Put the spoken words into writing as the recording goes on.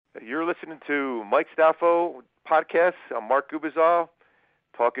listening to Mike Safo podcast. I'm Mark Gubicza,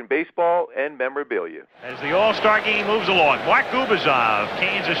 talking baseball and memorabilia. As the All-Star game moves along, Mark Gubicza of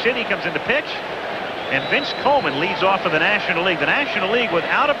Kansas City comes in to pitch, and Vince Coleman leads off for the National League. The National League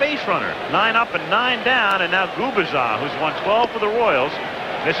without a base runner. 9 up and 9 down, and now Gubicza, who's won 12 for the Royals.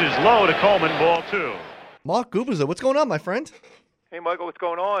 This is low to Coleman, ball 2. Mark Gubicza, what's going on, my friend? Hey, Michael, what's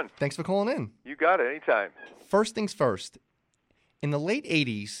going on? Thanks for calling in. You got it, anytime. First things first. In the late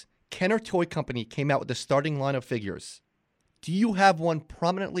 80s, Kenner Toy Company came out with the starting line of figures. Do you have one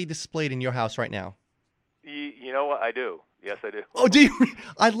prominently displayed in your house right now? You know what? I do. Yes, I do. Oh, do you?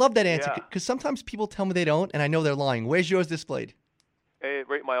 I love that answer Yeah. because sometimes people tell me they don't, and I know they're lying. Where's yours displayed? Hey,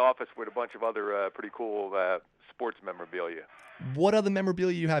 right in my office with a bunch of other pretty cool sports memorabilia. What other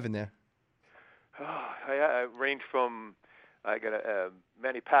memorabilia you have in there? I range from, I got a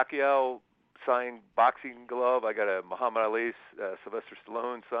Manny Pacquiao signed boxing glove. I got a Muhammad Ali, Sylvester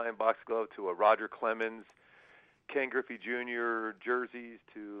Stallone signed boxing glove, to a Roger Clemens, Ken Griffey Jr. jerseys,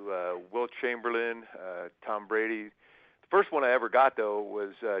 to Wilt Chamberlain, Tom Brady. The first one I ever got, though,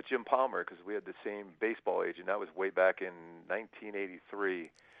 was Jim Palmer, because we had the same baseball agent. That was way back in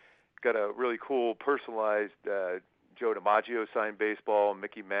 1983. Got a really cool personalized Joe DiMaggio signed baseball,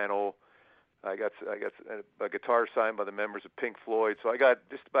 Mickey Mantle. I got a guitar signed by the members of Pink Floyd. So I got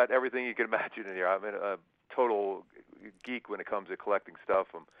just about everything you can imagine in here. I'm a total geek when it comes to collecting stuff.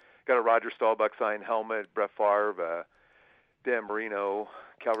 Got a Roger Staubach signed helmet, Brett Favre, Dan Marino,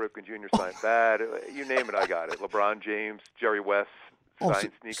 Cal Ripken Jr. signed bat. You name it, I got it. LeBron James, Jerry West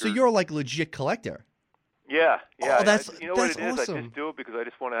signed sneakers. So you're like a legit collector. Yeah. Oh, that's you know what it is? awesome. I just do it because I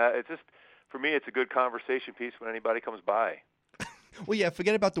just want to. It's just, for me, it's a good conversation piece when anybody comes by. Well, yeah,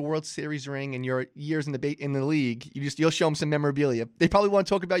 forget about the World Series ring and your years in the league. You'll show them some memorabilia. They probably want to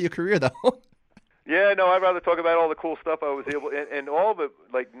talk about your career, though. Yeah, no, I'd rather talk about all the cool stuff I was able, and all of it,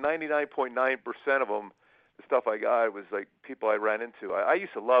 like 99.9% of them, the stuff I got was like people I ran into. I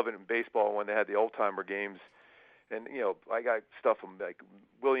used to love it in baseball when they had the old-timer games, and, you know, I got stuff from like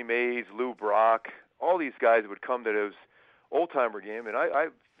Willie Mays, Lou Brock, all these guys would come to those old-timer game, and I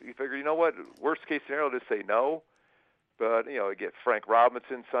figured, you know what, worst case scenario, just say no. But, you know, I get Frank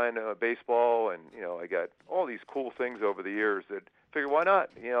Robinson signed baseball, and, you know, I got all these cool things over the years that figure, why not?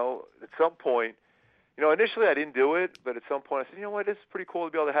 You know, at some point, you know, initially I didn't do it, but at some point I said, you know what, this is pretty cool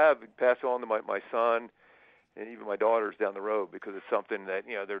to be able to have, pass it on to my son and even my daughters down the road, because it's something that,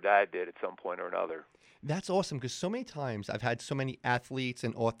 you know, their dad did at some point or another. That's awesome, because so many times I've had so many athletes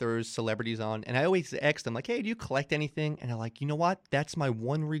and authors, celebrities on, and I always ask them, like, hey, do you collect anything? And they're like, you know what? That's my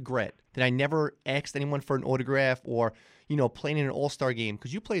one regret, that I never asked anyone for an autograph or, you know, playing in an all-star game.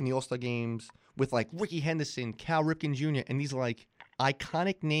 Because you played in the all-star games with, like, Ricky Henderson, Cal Ripken Jr., and these, like,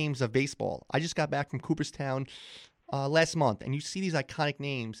 iconic names of baseball. I just got back from Cooperstown last month, and you see these iconic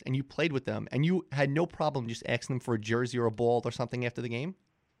names, and you played with them, and you had no problem just asking them for a jersey or a ball or something after the game?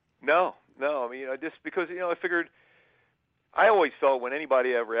 No. I mean, you know, just because, you know, I figured, I always felt when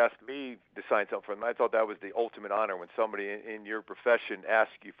anybody ever asked me to sign something for them, I thought that was the ultimate honor when somebody in your profession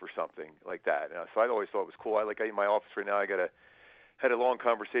asks you for something like that. So I always thought it was cool. In my office right now, I had a long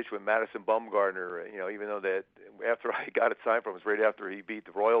conversation with Madison Bumgarner, you know, even though that after I got it signed from him, it was right after he beat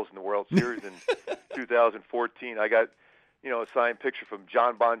the Royals in the World Series in 2014. I got, you know, a signed picture from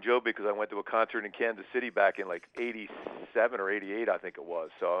John Bon Jovi because I went to a concert in Kansas City back in like 87 or 88, I think it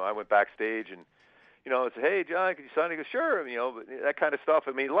was. So I went backstage and, you know, I said, hey, John, can you sign? He goes, sure. You know, that kind of stuff.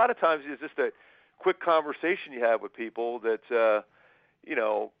 I mean, a lot of times it's just a quick conversation you have with people that, you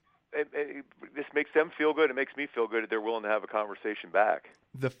know, it just makes them feel good. It makes me feel good that they're willing to have a conversation back.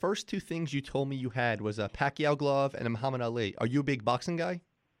 The first two things you told me you had was a Pacquiao glove and a Muhammad Ali. Are you a big boxing guy?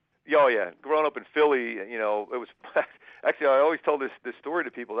 Oh, yeah. Growing up in Philly, you know, it was actually, I always tell this story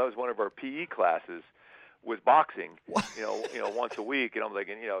to people. That was one of our PE classes, was boxing, you know, once a week. And I'm like,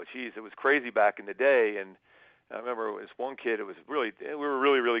 you know, geez, it was crazy back in the day. And I remember this one kid, we were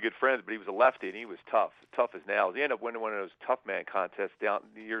really, really good friends, but he was a lefty and he was tough as nails. He ended up winning one of those tough man contests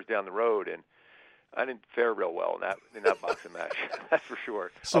years down the road. And I didn't fare real well in that boxing match. That's for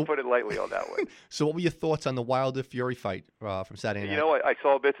sure. So, I'll put it lightly on that one. So what were your thoughts on the Wilder Fury fight from Saturday night? You know, I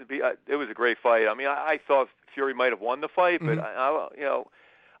saw bits of it. It was a great fight. I mean, I thought Fury might have won the fight, but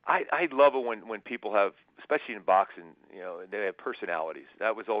I love it when people have, especially in boxing, you know, they have personalities.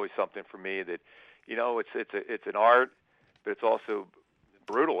 That was always something for me that, you know, it's an art, but it's also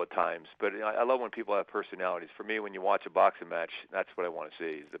brutal at times. But I love when people have personalities. For me, when you watch a boxing match, that's what I want to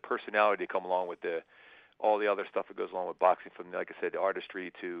see, is the personality to come along with all the other stuff that goes along with boxing, from, like I said, the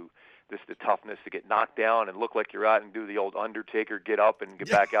artistry to the toughness to get knocked down and look like you're out and do the old Undertaker, get up and get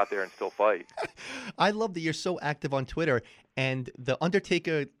back out there and still fight. I love that you're so active on Twitter, and the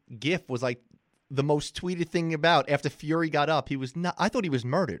Undertaker gif was like the most tweeted thing about after Fury got up. He was not. I thought he was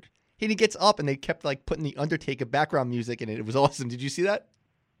murdered. He gets up, and they kept like putting the Undertaker background music in it. It was awesome. Did you see that?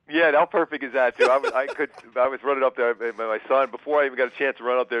 Yeah, how perfect is that, too? I was running up there with my son. Before I even got a chance to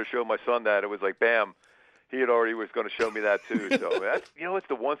run up there to show my son that, it was like, bam, he had already was going to show me that, too. So that's, it's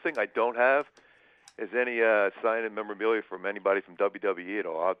the one thing I don't have is any sign and memorabilia from anybody from WWE at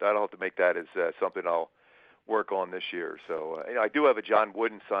all. I'll have to make that as something I'll work on this year. So I do have a John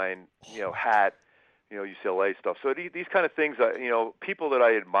Wooden sign, hat, UCLA stuff. So these kind of things, people that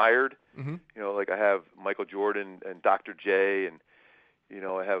I admired, like I have Michael Jordan and Dr. J and,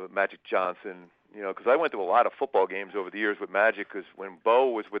 I have Magic Johnson, because I went to a lot of football games over the years with Magic, because when Bo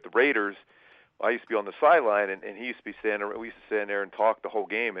was with the Raiders, I used to be on the sideline, and he used to be we used to stand there and talk the whole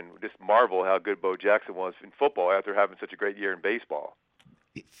game and just marvel how good Bo Jackson was in football after having such a great year in baseball.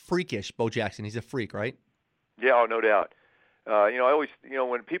 Freakish, Bo Jackson. He's a freak, right? Yeah, oh, no doubt. I always,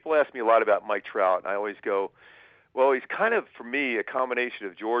 when people ask me a lot about Mike Trout, I always go, well, he's kind of, for me, a combination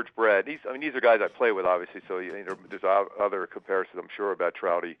of George Brett. These are guys I play with, obviously, so there's other comparisons, I'm sure, about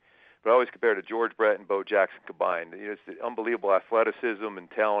Trouty. But I always compare to George Brett and Bo Jackson combined. It's the unbelievable athleticism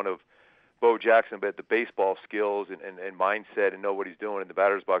and talent of Bo Jackson, but the baseball skills and mindset and know what he's doing in the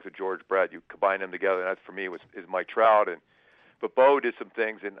batter's box with George Brett. You combine them together, and that, for me, is Mike Trout. But Bo did some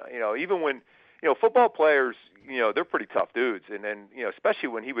things, and, even when, football players, they're pretty tough dudes. And then, especially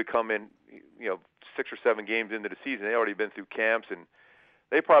when he would come in, 6 or 7 games into the season, they already been through camps, and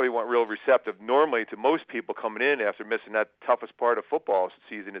they probably weren't real receptive normally to most people coming in after missing that toughest part of football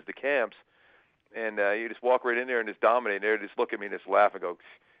season is the camps. And you just walk right in there and just dominate. They just look at me and just laugh and go, is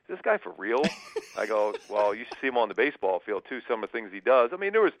this guy for real? I go, well, you see him on the baseball field, too, some of the things he does. I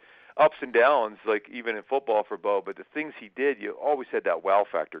mean, there was ups and downs, like even in football for Bo, but the things he did, you always had that wow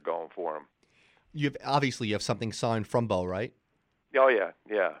factor going for him. You have something signed from Bo, right? Oh,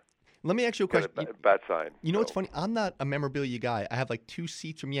 yeah. Let me ask you a question. Bat sign. You know what's funny? I'm not a memorabilia guy. I have like 2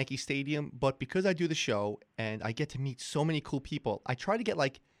 seats from Yankee Stadium, but because I do the show and I get to meet so many cool people, I try to get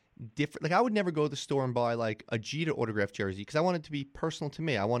like different. Like I would never go to the store and buy like a Jeter autographed jersey because I want it to be personal to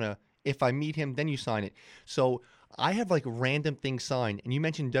me. I want to, if I meet him, then you sign it. So I have like random things signed. And you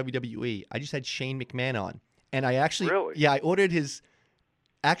mentioned WWE. I just had Shane McMahon on, and I actually, I ordered his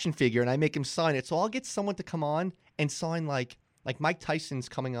action figure and I make him sign it. So I'll get someone to come on and sign like Mike Tyson's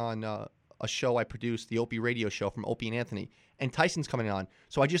coming on a show I produced, the Opie radio show from Opie and Anthony, and Tyson's coming on.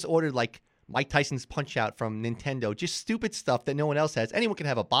 So I just ordered like Mike Tyson's Punch-Out from Nintendo, just stupid stuff that no one else has. Anyone can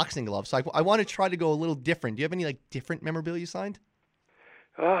have a boxing glove. So I want to try to go a little different. Do you have any like different memorabilia signed?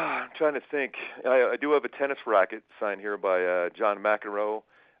 I'm trying to think. I do have a tennis racket signed here by John McEnroe.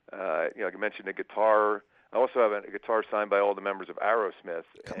 I mentioned a guitar. I also have a guitar signed by all the members of Aerosmith,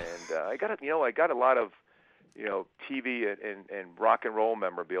 and I got a lot of TV and rock and roll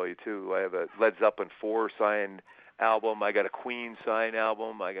memorabilia too. I have a Led Zeppelin 4 signed album. I got a Queen signed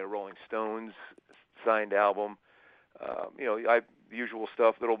album. I got a Rolling Stones signed album. I the usual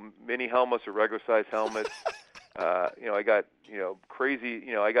stuff, little mini helmets or regular size helmets. I got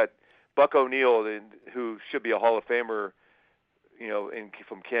crazy. I got Buck O'Neill, who should be a Hall of Famer.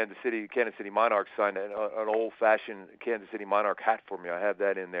 From Kansas City Monarchs signed an old-fashioned Kansas City Monarch hat for me. I have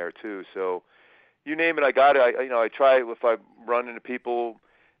that in there too. So. You name it, I got it. I try if I run into people,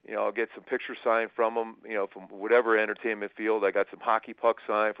 I'll get some pictures signed from them, from whatever entertainment field. I got some hockey pucks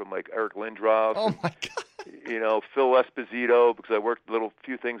signed from like Eric Lindros. Oh my God. Phil Esposito, because I worked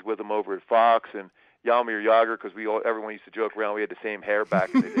few things with him over at Fox, and Jaromir Jagr, because everyone used to joke around we had the same hair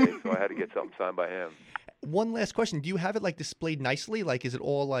back in the day, so I had to get something signed by him. One last question: do you have it like displayed nicely? Like, is it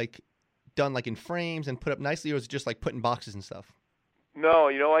all like done like in frames and put up nicely, or is it just like put in boxes and stuff? No,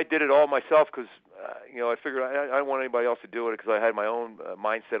 I did it all myself because, I figured I didn't want anybody else to do it because I had my own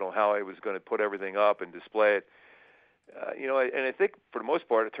mindset on how I was going to put everything up and display it. And I think for the most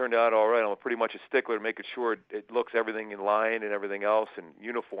part it turned out all right. I'm pretty much a stickler to making sure it looks everything in line and everything else and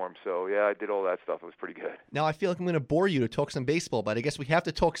uniform. So, yeah, I did all that stuff. It was pretty good. Now I feel like I'm going to bore you to talk some baseball, but I guess we have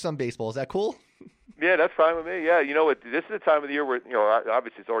to talk some baseball. Is that cool? Yeah, that's fine with me. Yeah, this is the time of the year where,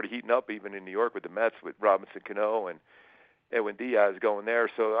 obviously it's already heating up even in New York with the Mets with Robinson Cano and Edwin Diaz going there.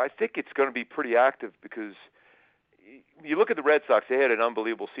 So I think it's going to be pretty active because you look at the Red Sox, they had an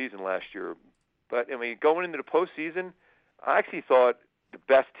unbelievable season last year. But, going into the postseason, I actually thought the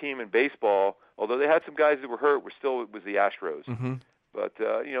best team in baseball, although they had some guys that were hurt, was the Astros. Mm-hmm. But,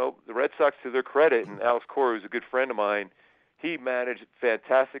 the Red Sox, to their credit, and Alex Cora, who's a good friend of mine, he managed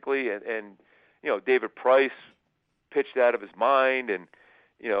fantastically. And David Price pitched out of his mind, and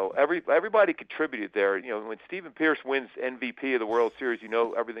everybody contributed there. When Stephen Pierce wins MVP of the World Series,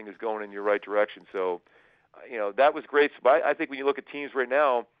 everything is going in your right direction. So, that was great. But I think when you look at teams right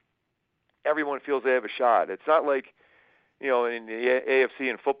now, everyone feels they have a shot. It's not like, in the AFC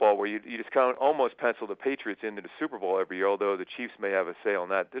in football where you just kind of almost pencil the Patriots into the Super Bowl every year, although the Chiefs may have a say on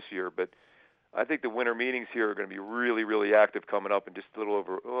that this year. But I think the winter meetings here are going to be really, really active coming up in just a little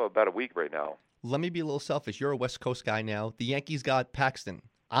over about a week right now. Let me be a little selfish. You're a West Coast guy now. The Yankees got Paxton.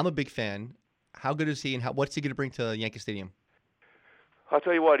 I'm a big fan. How good is he, and what's he going to bring to Yankee Stadium? I'll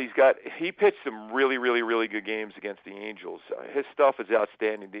tell you what, he pitched some really, really, really good games against the Angels. His stuff is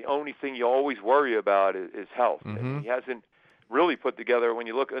outstanding. The only thing you always worry about is health. Mm-hmm. And he hasn't really put together, when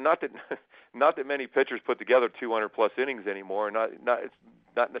you look, not that many pitchers put together 200 plus innings anymore, it's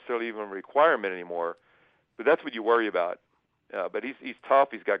not necessarily even a requirement anymore, but that's what you worry about. But he's tough.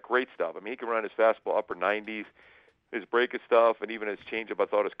 He's got great stuff. I mean, he can run his fastball upper 90s, his breaking stuff, and even his changeup. I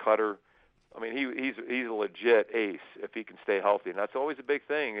thought his cutter. I mean, he's a legit ace if he can stay healthy, and that's always a big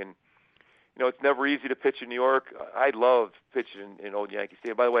thing. And it's never easy to pitch in New York. I love pitching in Old Yankee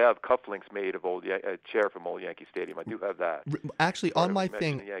Stadium. By the way, I have cufflinks made of a chair from Old Yankee Stadium. I do have that. Actually, on my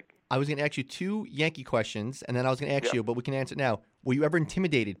thing, I was going to ask you 2 Yankee questions, and then I was going to ask you, but we can answer it now. Were you ever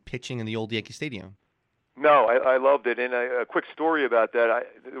intimidated pitching in the Old Yankee Stadium? No, I loved it. And a quick story about that.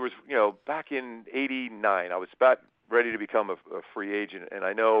 There was, back in '89, I was about ready to become a free agent, and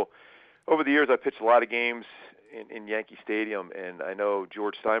I know over the years I pitched a lot of games in Yankee Stadium, and I know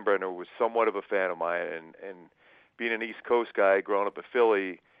George Steinbrenner was somewhat of a fan of mine, and being an East Coast guy growing up in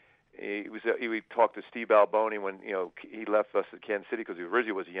Philly, he talked to Steve Alboni when he left us at Kansas City because he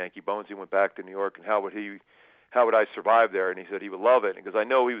originally was a Yankee. Bones, he went back to New York, and how would I survive there? And he said he would love it, because I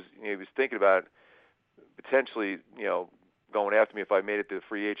know he was thinking about potentially going after me if I made it to the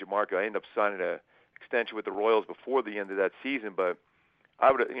free agent market. I ended up signing an extension with the Royals before the end of that season, but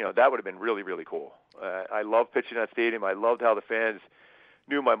that would have been really, really cool. I loved pitching that stadium. I loved how the fans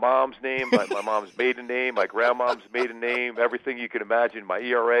knew my mom's name, my mom's maiden name, my grandmom's maiden name, everything you can imagine, my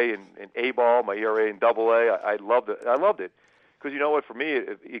ERA in A-ball, my ERA in AA. I loved it. I loved it because, you know what, for me,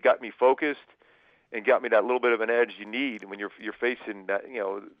 it got me focused and got me that little bit of an edge you need when you're facing that.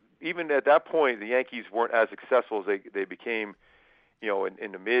 Even at that point, the Yankees weren't as successful as they became,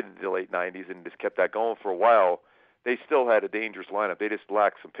 in the mid to late 90s, and just kept that going for a while. They still had a dangerous lineup. They just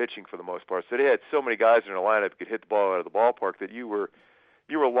lacked some pitching for the most part. So they had so many guys in their lineup who could hit the ball out of the ballpark that you were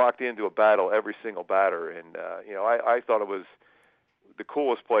locked into a battle every single batter. And I thought it was the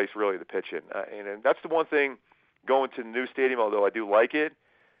coolest place really to pitch in. And that's the one thing going to the new stadium, although I do like it.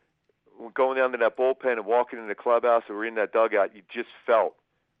 Going down to that bullpen and walking in the clubhouse or in that dugout, you just felt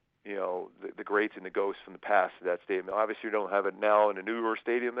the greats and the ghosts from the past of that stadium. Obviously, you don't have it now in the newer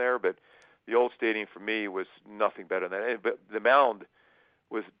stadium there, but the old stadium for me was nothing better than that. But the mound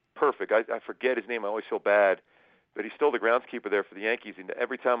was perfect. I forget his name. I always feel bad, but he's still the groundskeeper there for the Yankees. And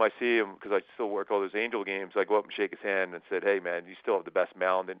every time I see him, because I still work all those Angel games, I go up and shake his hand and said, "Hey, man, you still have the best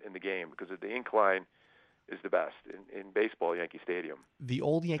mound in the game," because the incline is the best in baseball, Yankee Stadium. The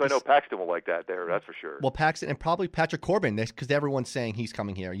old Yankees. So I know Paxton will like that there. That's for sure. Well, Paxton and probably Patrick Corbin, because everyone's saying he's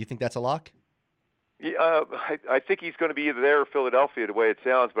coming here. You think that's a lock? Yeah, I think he's going to be either there or Philadelphia, the way it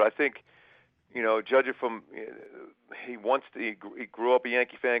sounds. But I think, judging from he grew up a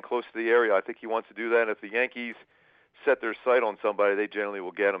Yankee fan close to the area. I think he wants to do that. And if the Yankees set their sight on somebody, they generally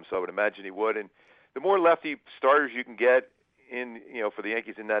will get him. So I would imagine he would. And the more lefty starters you can get in, for the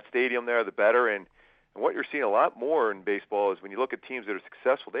Yankees in that stadium there, the better. And what you're seeing a lot more in baseball is when you look at teams that are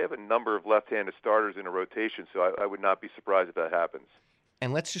successful, they have a number of left-handed starters in a rotation. So I would not be surprised if that happens.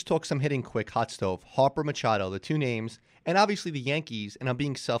 And let's just talk some hitting quick, hot stove. Harper, Machado, the 2 names, and obviously the Yankees, and I'm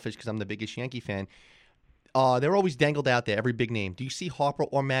being selfish because I'm the biggest Yankee fan, they're always dangled out there, every big name. Do you see Harper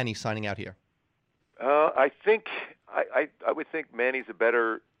or Manny signing out here? I think I would think Manny's a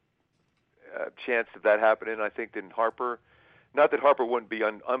better chance of that happening, I think, than Harper. Not that Harper wouldn't be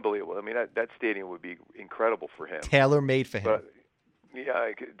unbelievable. I mean, that stadium would be incredible for him. Tailor-made for him. But,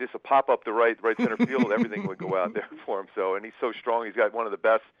 yeah, just a pop up the right center field, everything would go out there for him. So, and he's so strong. He's got one of the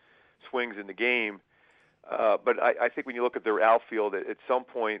best swings in the game. But I think when you look at their outfield, at some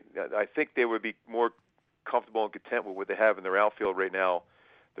point, I think they would be more comfortable and content with what they have in their outfield right now.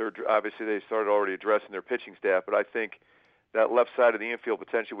 Obviously they started already addressing their pitching staff, but I think that left side of the infield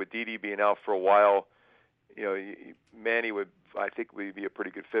potential with Didi being out for a while, Manny would be a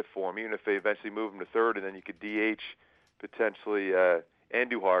pretty good fit for him, even if they eventually move him to third, and then you could DH potentially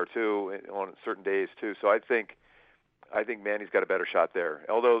Andujar too on certain days too. So I think Manny's got a better shot there.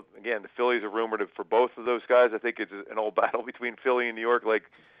 Although again, the Phillies are rumored for both of those guys. I think it's an old battle between Philly and New York, like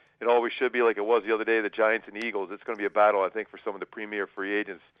it always should be like it was the other day, the Giants and Eagles. It's going to be a battle, I think, for some of the premier free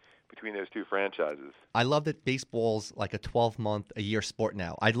agents between those two franchises. I love that baseball's like a 12-month a year sport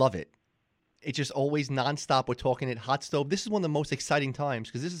now. I love it. It's just always nonstop. We're talking it hot stove. This is one of the most exciting times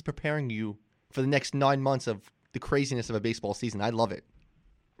because this is preparing you for the next 9 months of the craziness of a baseball season. I love it.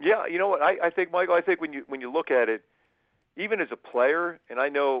 Yeah, you know what? I think, Michael, I think when you look at it, even as a player, and I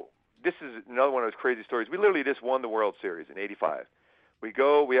know this is another one of those crazy stories. We literally just won the World Series in '85. We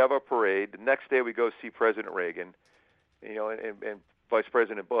go, we have our parade. The next day we go see President Reagan, and Vice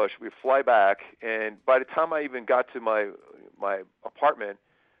President Bush. We fly back, and by the time I even got to my apartment,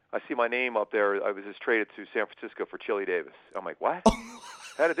 I see my name up there. I was just traded to San Francisco for Chili Davis. I'm like, what?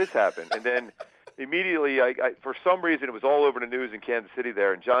 How did this happen? And then immediately, I for some reason, it was all over the news in Kansas City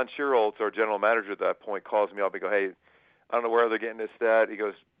there. And John Shearholtz, our general manager at that point, calls me up and goes, hey, I don't know where they're getting this stat. He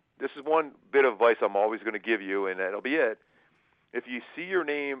goes, this is one bit of advice I'm always going to give you, and that'll be it. If you see your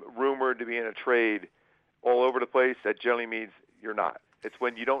name rumored to be in a trade all over the place, that generally means you're not. It's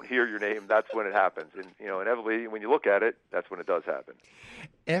when you don't hear your name, that's when it happens. And, inevitably, when you look at it, that's when it does happen.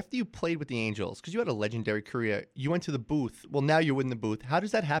 After you played with the Angels, because you had a legendary career, you went to the booth. Well, now you're in the booth. How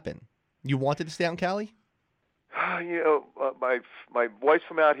does that happen? You wanted to stay out in Cali? My wife's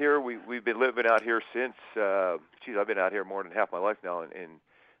from out here. We've been living out here since, I've been out here more than half my life now in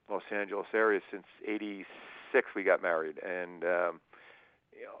Los Angeles area since '86 we got married. And,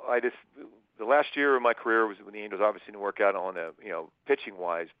 the last year of my career was when the Angels obviously didn't work out on pitching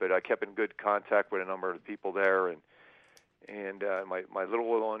wise, but I kept in good contact with a number of the people there, and my little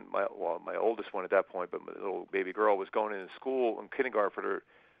one, my oldest one at that point, but my little baby girl was going into school in kindergarten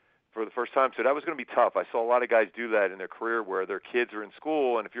for the first time, so that was going to be tough. I saw a lot of guys do that in their career where their kids are in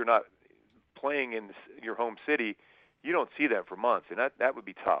school, and if you're not playing in your home city, you don't see them for months, and that would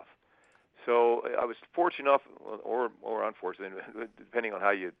be tough. So I was fortunate enough, or unfortunate, depending on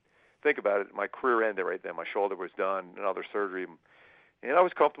how you think about it, my career ended right then. My shoulder was done, another surgery, and I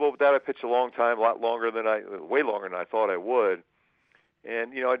was comfortable with that. I pitched a long time, way longer than I thought I would.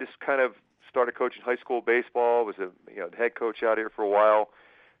 And I just kind of started coaching high school baseball. Was the head coach out here for a while.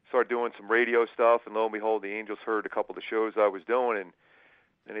 Started doing some radio stuff, and lo and behold, the Angels heard a couple of the shows I was doing,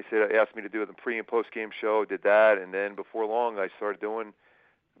 and they asked me to do the pre and post game show. Did that, and then before long, I started doing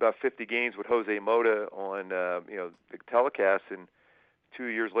about 50 games with Jose Mota on the telecast, and 2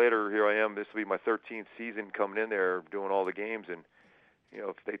 years later, here I am. This will be my 13th season coming in there doing all the games. And,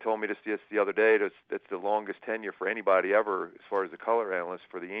 if they told me this just the other day, that's the longest tenure for anybody ever as far as the color analyst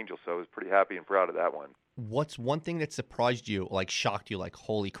for the Angels. So I was pretty happy and proud of that one. What's one thing that surprised you, like shocked you, like,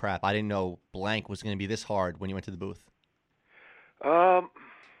 holy crap, I didn't know blank was going to be this hard when you went to the booth? I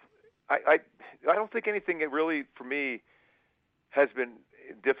don't think anything that really, for me, has been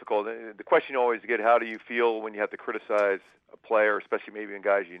difficult. The question you always get, how do you feel when you have to criticize a player, especially maybe in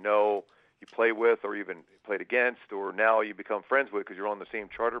guys you play with or even played against, or now you become friends with because you're on the same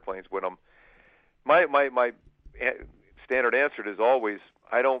charter planes with them. My standard answer is always,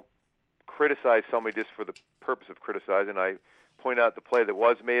 I don't criticize somebody just for the purpose of criticizing. I point out the play that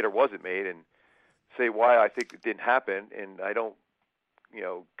was made or wasn't made and say why I think it didn't happen, and I don't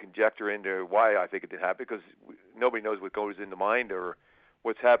conjecture into why I think it didn't happen, because nobody knows what goes in the mind or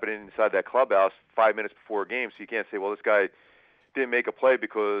what's happening inside that clubhouse 5 minutes before a game. So you can't say, well, this guy didn't make a play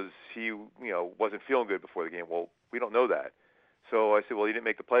because he, wasn't feeling good before the game. Well, we don't know that. So I said, well, he didn't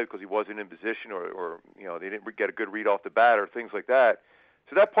make the play because he wasn't in position, or they didn't get a good read off the bat, or things like that.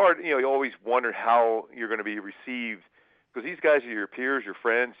 So that part, you always wonder how you're going to be received, because these guys are your peers, your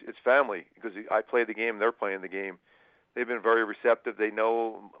friends, it's family. Because I play the game, they're playing the game. They've been very receptive. They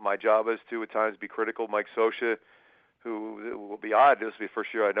know my job is to at times be critical. Mike Scioscia, who will be odd, this will be the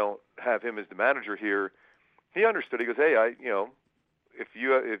first year I don't have him as the manager here. He understood. He goes, hey, if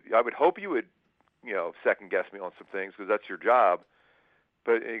I would hope you would, second guess me on some things, because that's your job.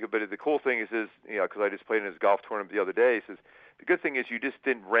 But the cool thing is, because I just played in his golf tournament the other day, he says, the good thing is you just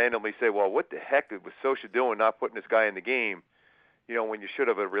didn't randomly say, well, what the heck was Scioscia doing not putting this guy in the game, when you should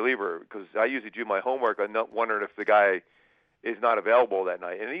have a reliever? Because I usually do my homework. I'm not wondering if the guy is not available that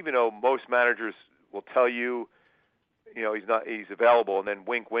night. And even though most managers will tell you, he's available, and then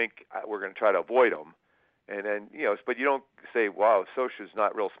wink, wink, we're going to try to avoid him. And then, but you don't say, wow, Scioscia's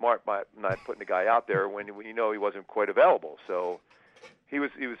not real smart by not putting the guy out there when he wasn't quite available. So he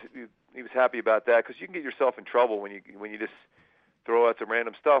was happy about that, because you can get yourself in trouble when you just throw out some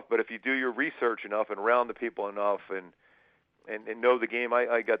random stuff. But if you do your research enough and around the people enough and know the game,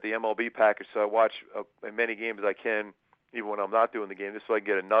 I got the MLB package, so I watch as many games as I can, even when I'm not doing the game, just so I can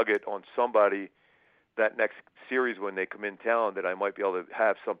get a nugget on somebody that next series when they come in town, that I might be able to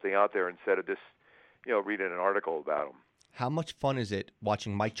have something out there instead of just reading an article about them. How much fun is it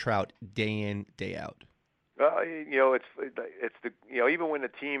watching Mike Trout day in, day out? It's the even when the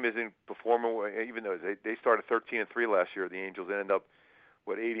team isn't performing, even though they started 13-3 last year, the Angels ended up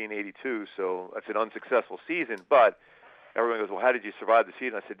 80-82, so that's an unsuccessful season. But everyone goes, well, how did you survive the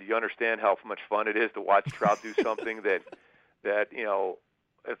season? I said, do you understand how much fun it is to watch Trout do something that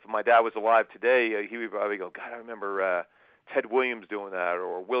if my dad was alive today, he would probably go, God, I remember Ted Williams doing that,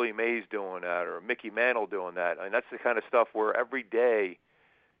 or Willie Mays doing that, or Mickey Mantle doing that. And that's the kind of stuff where every day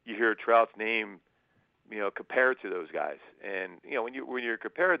you hear Trout's name, compared to those guys. And when you're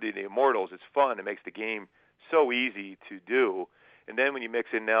compared to the Immortals, it's fun. It makes the game so easy to do. And then when you mix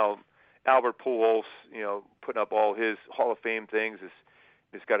in now Albert Pujols, putting up all his Hall of Fame things.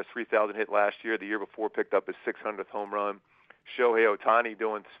 He's got his 3,000 hit last year. The year before picked up his 600th home run. Shohei Ohtani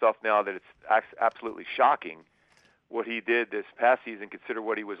doing stuff now that it's absolutely shocking what he did this past season, consider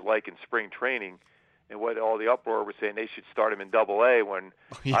what he was like in spring training and what all the uproar was saying they should start him in Double-A when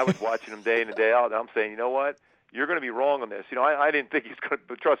I was watching him day in and day out. And I'm saying, you know what? You're going to be wrong on this. I didn't think he was going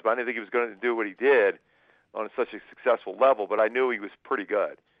to, trust me, I didn't think he was going to do what he did on such a successful level, but I knew he was pretty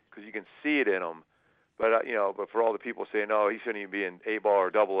good because you can see it in him. But, but for all the people saying, no, he shouldn't even be in A-ball or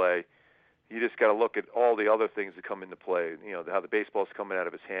Double-A, you just got to look at all the other things that come into play. How the baseball's coming out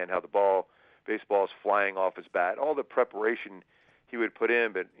of his hand, how the baseball is flying off his bat, all the preparation he would put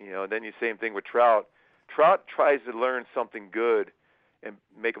in. But, then you same thing with Trout. Trout tries to learn something good and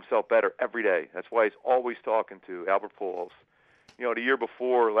make himself better every day. That's why he's always talking to Albert Pujols. The year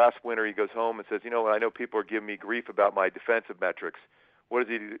before, last winter, he goes home and says, I know people are giving me grief about my defensive metrics. What does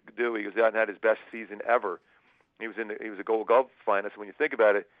he do? He goes out and had his best season ever. He was a Gold Glove finalist. When you think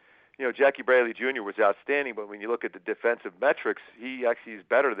about it, Jackie Bradley Jr. was outstanding, but when you look at the defensive metrics, he actually is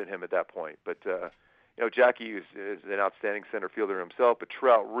better than him at that point. But Jackie is an outstanding center fielder himself, but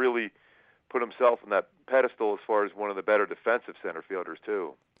Trout really put himself on that pedestal as far as one of the better defensive center fielders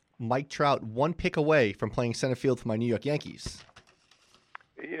too. Mike Trout, one pick away from playing center field for my New York Yankees.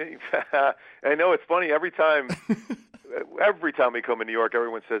 I know it's funny every time. Every time we come in New York,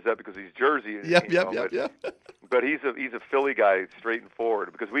 everyone says that because he's Jersey. Yep. But he's a Philly guy, straight and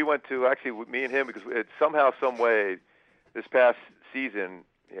forward. Because we went to me and him, because somehow, some way, this past season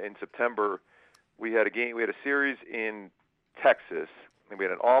in September, we had a series in Texas, and we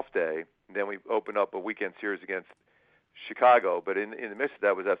had an off day, and then we opened up a weekend series against Chicago. But in the midst of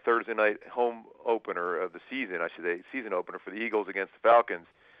that was that Thursday night home opener of the season, I should say, season opener for the Eagles against the Falcons.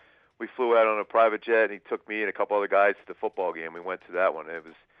 We flew out on a private jet, and he took me and a couple other guys to the football game. We went to that one.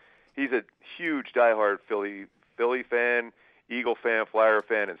 He's a huge diehard Philly fan, Eagle fan, Flyer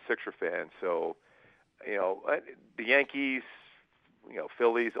fan, and Sixer fan. So, the Yankees,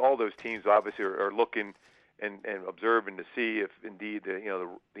 Phillies, all those teams obviously are looking and observing to see if indeed the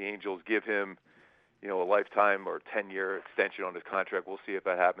Angels give him, a lifetime or 10-year extension on his contract. We'll see if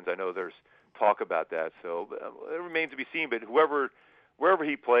that happens. I know there's talk about that. So it remains to be seen. But wherever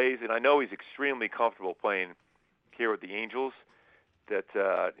he plays, and I know he's extremely comfortable playing here with the Angels,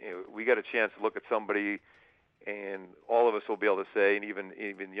 that we got a chance to look at somebody, and all of us will be able to say, and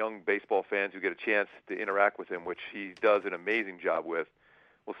even young baseball fans who get a chance to interact with him, which he does an amazing job with,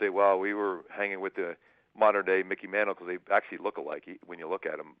 will say, wow, we were hanging with the modern-day Mickey Mantle, because they actually look alike when you look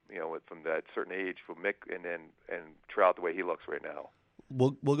at him, from that certain age, from Mick and Trout, the way he looks right now.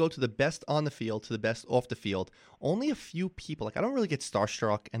 We'll go to the best on the field to the best off the field. Only a few people, I don't really get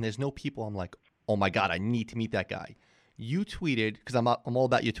starstruck, and there's no people I'm like, oh my God, I need to meet that guy. You tweeted, because I'm all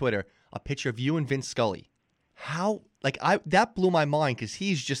about your Twitter, a picture of you and Vince Scully. That blew my mind, because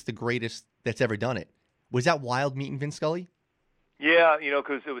he's just the greatest that's ever done it. Was that wild meeting Vince Scully? Yeah,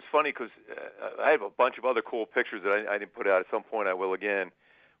 because it was funny, because I have a bunch of other cool pictures that I didn't put out. At some point I will again.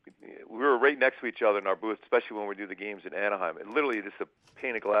 We were right next to each other in our booth, especially when we do the games in Anaheim. And literally just a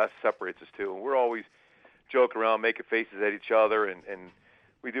pane of glass separates us two. And we're always joking around, making faces at each other, and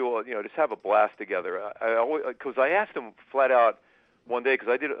we do, just have a blast together. Because I asked him flat out one day,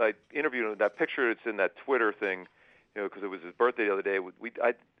 because I interviewed him, that picture that's in that Twitter thing, because it was his birthday the other day.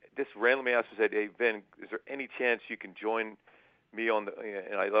 I just randomly asked him, said, hey, Vin, is there any chance you can join me on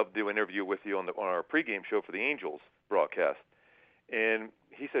and I love to do an interview with you on our pregame show for the Angels broadcast. And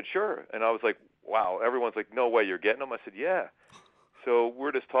he said, sure. And I was like, wow. Everyone's like, no way, you're getting them? I said, yeah. So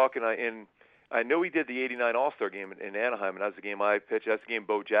we're just talking, and I know he did the '89 All-Star game in Anaheim, and that was the game I pitched. That's the game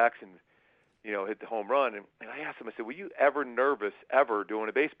Bo Jackson, hit the home run. And I asked him, I said, were you ever nervous doing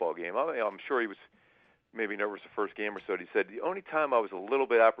a baseball game? I'm sure he was maybe nervous the first game or so. He said, the only time I was a little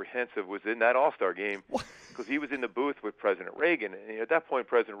bit apprehensive was in that All-Star game, because he was in the booth with President Reagan. And at that point,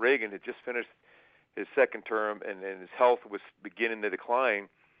 President Reagan had just finished his second term, and his health was beginning to decline.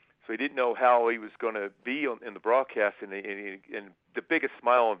 So so he didn't know how he was going to be in the broadcast, and the biggest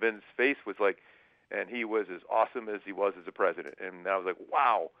smile on Vin's face was like, and he was as awesome as he was as a president. And I was like,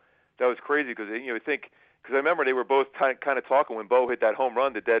 wow, that was crazy because because I remember they were both kind of talking when Bo hit that home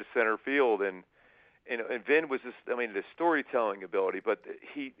run to dead center field, and Vin was just, I mean, the storytelling ability, but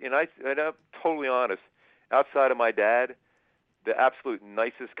and I'm totally honest, outside of my dad, the absolute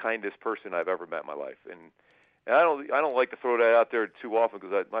nicest, kindest person I've ever met in my life, and I don't like to throw that out there too often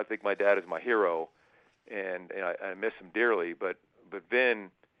because I think my dad is my hero, and I miss him dearly, but Vin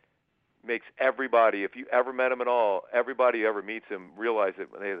makes everybody, if you ever met him at all, everybody who ever meets him realize that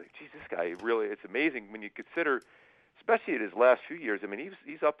they're like, geez, this guy really, it's amazing when you consider, especially in his last few years. I mean,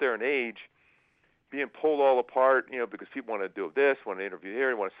 he's up there in age, being pulled all apart, because people want to do this, want to interview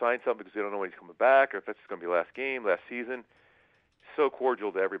here, want to sign something because they don't know when he's coming back or if it's going to be last game, last season. So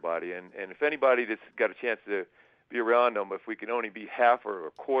cordial to everybody, and if anybody that's got a chance to be around him, if we can only be half or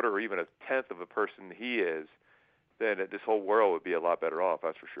a quarter or even a tenth of a person he is, then this whole world would be a lot better off,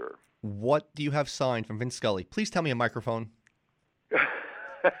 that's for sure. What do you have signed from Vince Scully? Please tell me a microphone.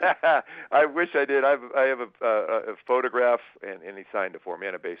 I wish I did. I have a photograph, and he signed it for me,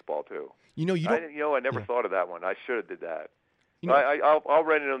 and a baseball too. You don't. I never thought of that one. I should have did that. I'll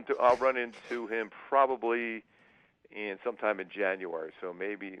run into him probably sometime in January. So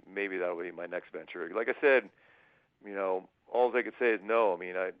maybe that'll be my next venture. Like I said, all I could say is no. I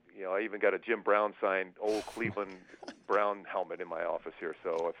mean, I even got a Jim Brown signed old Cleveland Brown helmet in my office here.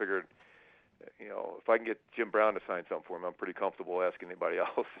 So I figured, if I can get Jim Brown to sign something for me, I'm pretty comfortable asking anybody else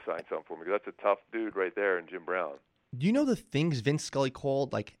to sign something for me because that's a tough dude right there in Jim Brown. Do you know the things Vince Scully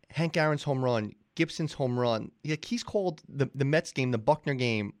called, like Hank Aaron's home run, Gibson's home run? Like he's called the Mets game, the Buckner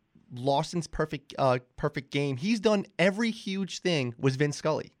game, Lawson's perfect game. He's done every huge thing was Vince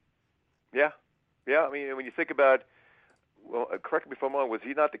Scully. Yeah. I mean, when you think about, well, correct me if I'm wrong, was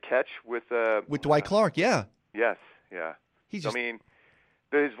he not the catch with Dwight Clark? Yeah. Yes. Yeah. He's just, I mean,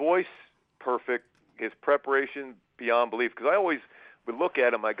 his voice perfect, his preparation beyond belief. Because I always would look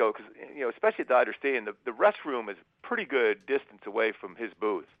at him, I go, because especially at Dodger Stadium, the restroom is pretty good distance away from his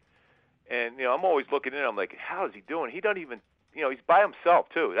booth, and I'm always looking in. I'm like, how is he doing? He doesn't even, he's by himself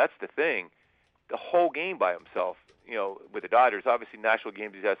too. That's the thing, the whole game by himself. With the Dodgers, obviously national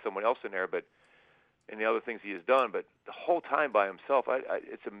games he's had someone else in there, but and the other things he has done, but the whole time by himself,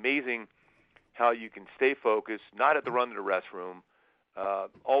 it's amazing how you can stay focused, not at the run to the restroom,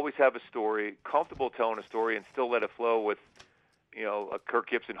 always have a story, comfortable telling a story, and still let it flow with, a Kirk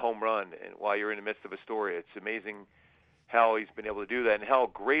Gibson home run, and while you're in the midst of a story. It's amazing how he's been able to do that, and how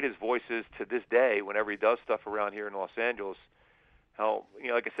great his voice is to this day whenever he does stuff around here in Los Angeles. How,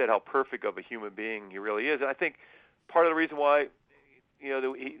 like I said, how perfect of a human being he really is. And I think part of the reason why, he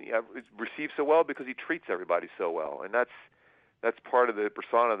receives so well because he treats everybody so well, and that's part of the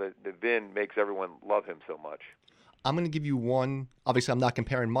persona that Vin makes everyone love him so much. I'm going to give you one. Obviously, I'm not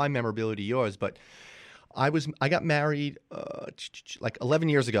comparing my memorability to yours, but I got married like 11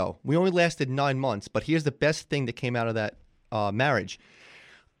 years ago. We only lasted 9 months, but here's the best thing that came out of that marriage.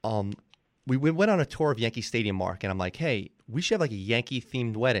 We went on a tour of Yankee Stadium, Mark, and I'm like, hey, we should have like a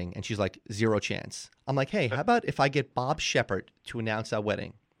Yankee-themed wedding. And she's like, 0 chance. I'm like, hey, how about if I get Bob Shepard to announce our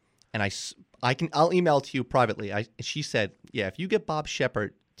wedding? And I'll email it to you privately. She said, yeah, if you get Bob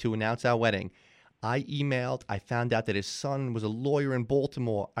Shepard to announce our wedding. I found out that his son was a lawyer in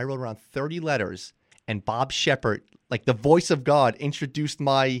Baltimore. I wrote around 30 letters, and Bob Shepard, like the voice of God, introduced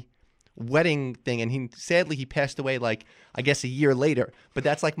my wedding thing, and sadly he passed away like I guess a year later. But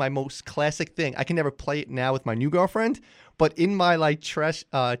that's like my most classic thing. I can never play it now with my new girlfriend, but in my like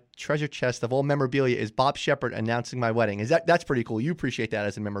treasure chest of all memorabilia is Bob Shepard announcing my wedding. That's pretty cool? You appreciate that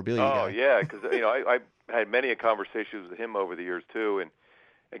as a memorabilia guy. Oh yeah, because I had many conversations with him over the years too, and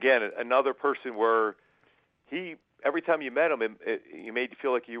again another person where every time you met him, you made you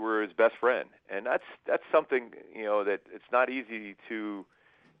feel like you were his best friend, and that's something that it's not easy to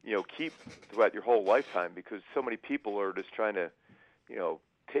keep throughout your whole lifetime, because so many people are just trying to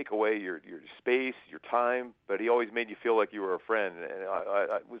take away your space, your time. But he always made you feel like you were a friend. And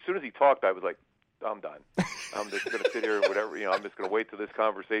as soon as he talked, I was like, I'm done. I'm just going to sit here, whatever. I'm just going to wait till this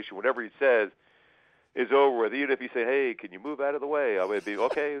conversation, whatever he says, is over with. Even if he said, "Hey, can you move out of the way?" I would be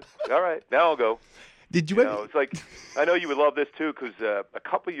okay. All right, now I'll go. Did you ever? It's like, I know you would love this too, because a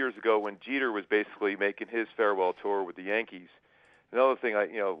couple of years ago when Jeter was basically making his farewell tour with the Yankees, another thing,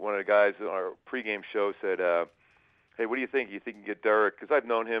 one of the guys on our pregame show said, "Hey, what do you think? You think you can get Derek?" Because I've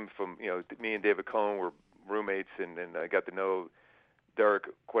known him from, me and David Cohn were roommates, and I got to know Derek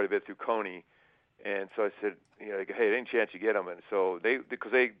quite a bit through Coney. And so I said, "Hey, any chance you get him?" And so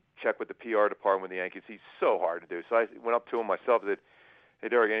because they check with the PR department with the Yankees, he's so hard to do. So I went up to him myself and said, "Hey,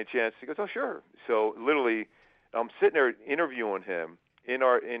 Derek, any chance?" He goes, "Oh, sure." So literally, I'm sitting there interviewing him in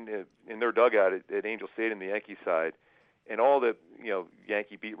their dugout at Angel Stadium, the Yankee side, and all the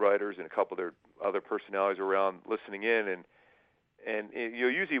Yankee beat writers and a couple of their other personalities were around listening in, and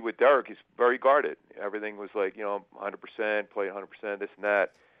usually with Derek, he's very guarded. Everything was like 100%, play 100%, this and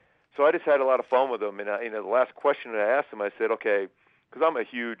that. So I just had a lot of fun with him, and the last question that I asked him, I said, okay, because I'm a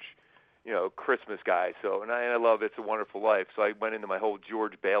huge Christmas guy, so and I love It's a Wonderful Life, so I went into my whole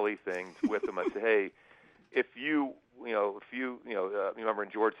George Bailey thing with him. I said, hey, if you remember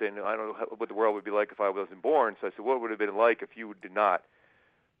George saying, I don't know what the world would be like if I wasn't born. So I said, what would it have been like if you did not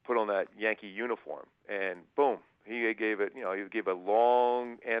put on that Yankee uniform? And boom, he gave it. He gave a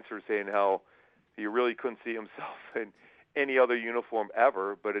long answer saying how he really couldn't see himself in any other uniform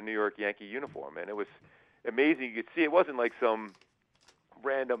ever but a New York Yankee uniform. And it was amazing. You could see it wasn't like some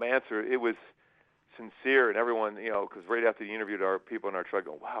random answer. It was sincere, and everyone, because right after the interview, our people in our truck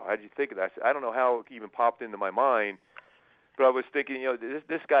go, "Wow, how did you think of that?" I said, I don't know how it even popped into my mind, but I was thinking,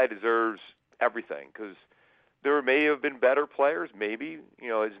 this guy deserves everything, because there may have been better players, maybe,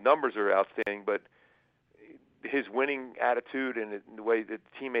 his numbers are outstanding, but his winning attitude and the way that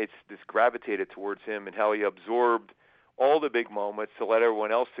teammates just gravitated towards him and how he absorbed all the big moments to let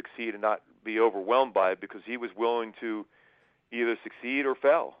everyone else succeed and not be overwhelmed by it, because he was willing to either succeed or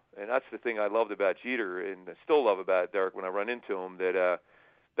fail. And that's the thing I loved about Jeter, and I still love about Derek when I run into him, that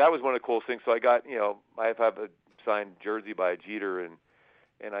that was one of the coolest things. So I got, I have a signed jersey by Jeter,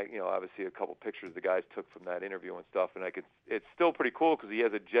 and I, obviously a couple pictures the guys took from that interview and stuff, and it's still pretty cool because he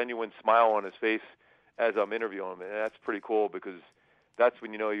has a genuine smile on his face as I'm interviewing him, and that's pretty cool because that's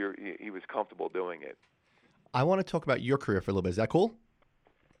when he was comfortable doing it. I want to talk about your career for a little bit. Is that cool?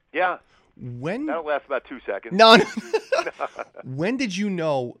 Yeah. When that'll last about 2 seconds. No. When did you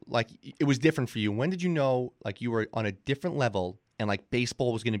know, like, it was different for you? When did you know, like, you were on a different level and, like,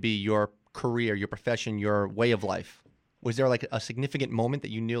 baseball was going to be your career, your profession, your way of life? Was there, like, a significant moment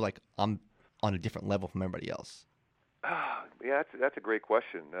that you knew, like, I'm on a different level from everybody else? Yeah, that's a great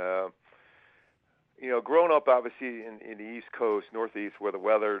question. Growing up, obviously, in the East Coast, Northeast, where the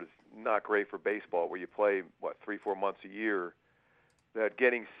weather is not great for baseball, where you play, 3-4 months a year, that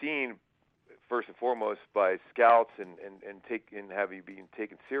getting seen first and foremost by scouts and have you being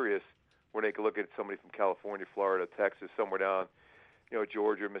taken serious, where they can look at somebody from California, Florida, Texas, somewhere down,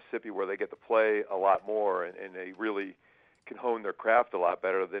 Georgia, Mississippi, where they get to play a lot more and they really can hone their craft a lot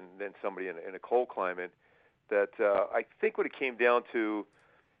better than somebody in a cold climate. That I think what it came down to,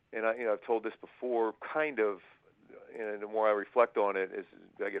 and I've told this before, kind of, and the more I reflect on it, as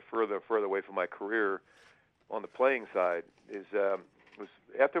I get further and further away from my career on the playing side, was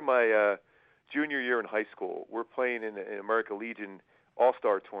after my junior year in high school. We're playing in an American Legion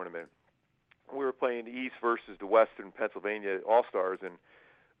All-Star tournament. We were playing the East versus the Western Pennsylvania All-Stars, and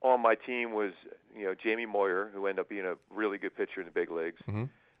on my team was Jamie Moyer, who ended up being a really good pitcher in the big leagues. Mm-hmm.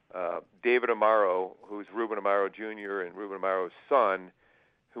 David Amaro, who's Ruben Amaro Jr. and Ruben Amaro's son,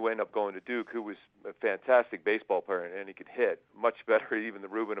 who ended up going to Duke, who was a fantastic baseball player, and he could hit much better even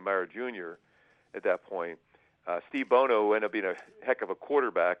than Ruben Amaro Jr. at that point. Steve Bono, who ended up being a heck of a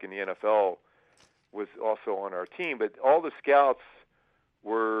quarterback in the NFL, was also on our team. But all the scouts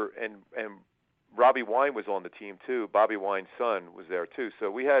were, and Robbie Wine was on the team too. Bobby Wine's son was there too. So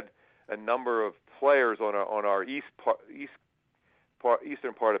we had a number of players on our eastern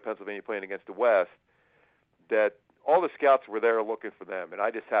part of Pennsylvania playing against the West, that all the scouts were there looking for them, and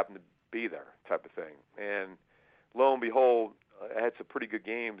I just happened to be there, type of thing. And lo and behold, I had some pretty good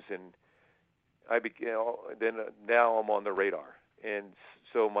games, and now I'm on the radar. And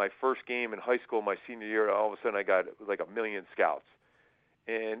so my first game in high school, my senior year, all of a sudden I got like 1 million scouts.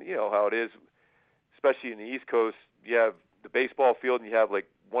 And you know how it is, especially in the East Coast, you have the baseball field and you have like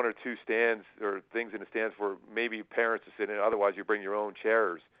 1 or 2 stands or things in the stands for maybe parents to sit in. Otherwise, you bring your own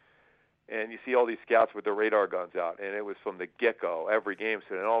chairs. And you see all these scouts with their radar guns out. And it was from the get-go, every game.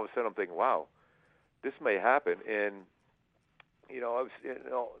 And all of a sudden I'm thinking, wow, this may happen. And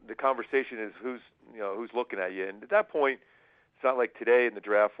the conversation is who's looking at you. And at that point, it's not like today in the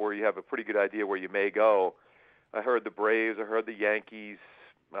draft where you have a pretty good idea where you may go. I heard the Braves, I heard the Yankees.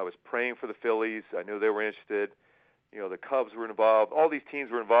 I was praying for the Phillies. I knew they were interested. The Cubs were involved. All these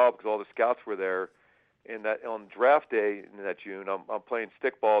teams were involved because all the scouts were there. And that on draft day in that June, I'm playing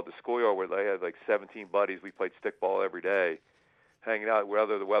stickball at the schoolyard where I had like 17 buddies. We played stickball every day, hanging out.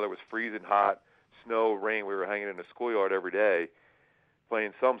 Whether the weather was freezing hot, snow, rain, we were hanging in the schoolyard every day,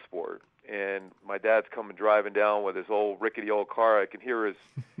 playing some sport. And my dad's coming driving down with his old rickety old car. I can hear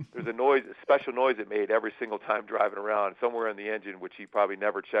there's a special noise it made every single time driving around, somewhere in the engine, which he probably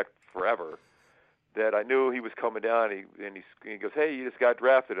never checked forever. that I knew he was coming down. He goes, "Hey, you just got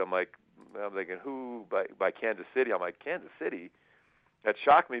drafted." I'm thinking, who? By Kansas City. I'm like, Kansas City? That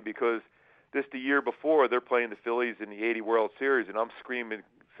shocked me because the year before they're playing the Phillies in the '80 World Series, and I'm screaming,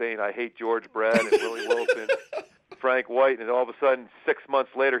 saying I hate George Brett and Willie Wilson, Frank White, and all of a sudden 6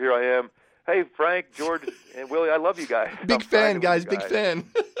 months later, here I am. Hey, Frank, George, and Willie, I love you guys. Big fan, guys. Big fan.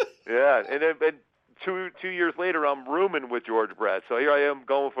 Yeah, and then 2 years later, I'm rooming with George Brett. So here I am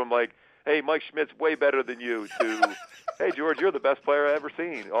going from like, hey, Mike Schmidt's way better than you, to, hey, George, you're the best player I've ever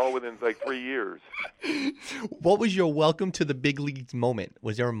seen, all within like 3 years. What was your welcome to the big leagues moment?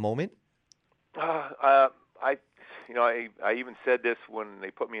 Was there a moment? I even said this when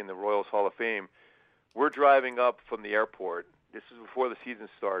they put me in the Royals Hall of Fame. We're driving up from the airport. This is before the season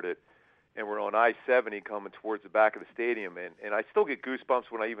started, and we're on I-70 coming towards the back of the stadium. And I still get goosebumps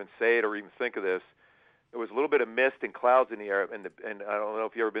when I even say it or even think of this. There was a little bit of mist and clouds in the air, and I don't know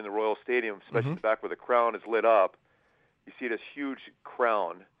if you've ever been to the Royal Stadium, especially the back where the crown is lit up. You see this huge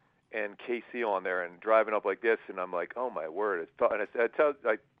crown and KC on there, and driving up like this, and I'm like, oh my word!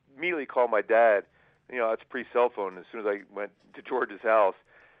 I immediately called my dad. It's pre-cell phone. As soon as I went to George's house,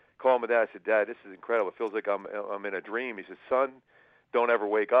 called my dad. I said, "Dad, this is incredible. It feels like I'm in a dream." He said, "Son, don't ever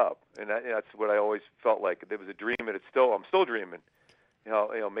wake up." And that's what I always felt like. It was a dream, and I'm still dreaming.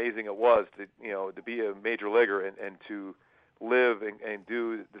 Amazing it was to be a major leaguer and to live and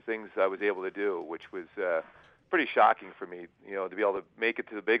do the things I was able to do, which was pretty shocking for me. To be able to make it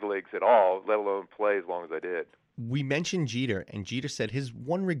to the big leagues at all, let alone play as long as I did. We mentioned Jeter, and Jeter said his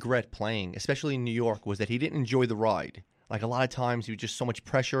one regret playing, especially in New York, was that he didn't enjoy the ride. Like a lot of times, he was just so much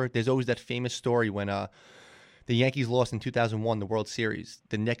pressure. There's always that famous story when the Yankees lost in 2001, the World Series.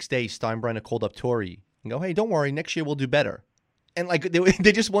 The next day, Steinbrenner called up Torre and go, "Hey, don't worry, next year we'll do better." And like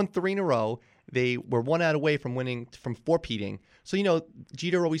they just won 3 in a row. They were 1 out away from winning, from four-peating. So,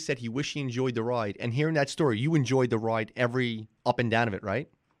 Jeter always said he wished he enjoyed the ride. And hearing that story, you enjoyed the ride every up and down of it, right?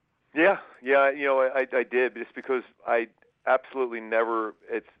 Yeah. I did, just because I absolutely never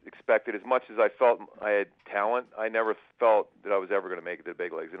expected, as much as I felt I had talent, I never felt that I was ever going to make it to the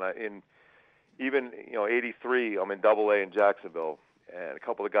big leagues. And even '83, I'm in Double-A in Jacksonville, and a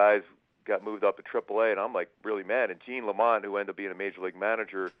couple of guys got moved up to Triple-A, and I'm like really mad. And Gene Lamont, who ended up being a major league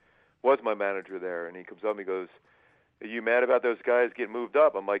manager, was my manager there, and he comes up and he goes, "Are you mad about those guys getting moved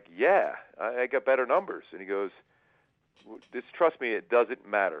up?" I'm like, "Yeah, I got better numbers." And he goes, "Just trust me, it doesn't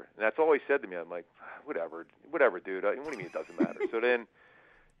matter." And that's all he said to me. I'm like, whatever, dude. What do you mean it doesn't matter? So then,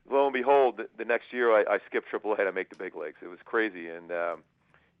 lo and behold, the next year I skipped Triple-A and I make the big leagues. It was crazy, and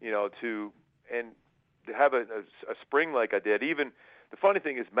to have a spring like I did. Even the funny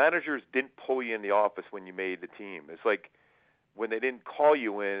thing is, managers didn't pull you in the office when you made the team. It's like when they didn't call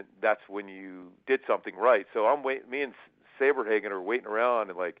you in, that's when you did something right. So I'm waiting. Me and Saberhagen are waiting around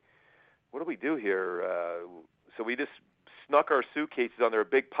and like, what do we do here? So we just snuck our suitcases under a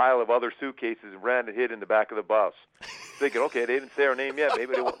big pile of other suitcases and ran and hid in the back of the bus, thinking, okay, they didn't say our name yet.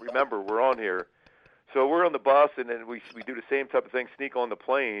 Maybe they won't remember we're on here. So we're on the bus, and then we do the same type of thing, sneak on the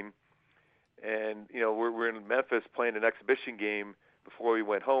plane, and we're in Memphis playing an exhibition game before we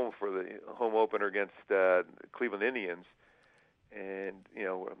went home for the home opener against Cleveland Indians. And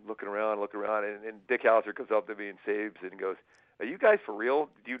we're looking around, and Dick Hauser comes up to me and saves and goes, "Are you guys for real?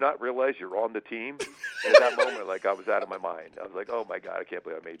 Do you not realize you're on the team?" And at that moment, like, I was out of my mind. I was like, "Oh my God, I can't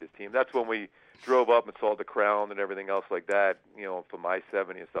believe I made this team." That's when we drove up and saw the crown and everything else like that, from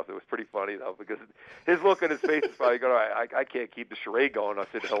I-70 and stuff. It was pretty funny though, because his look on his face is probably going, I can't keep the charade going. I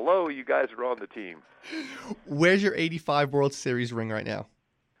said, "Hello, you guys are on the team." Where's your '85 World Series ring right now?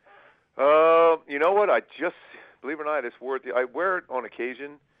 You know what? Believe it or not, I wear it on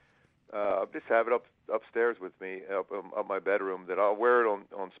occasion. I just have it upstairs with me, up my bedroom, that I'll wear it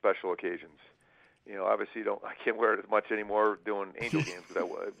on special occasions. Obviously I can't wear it as much anymore doing Angel games, because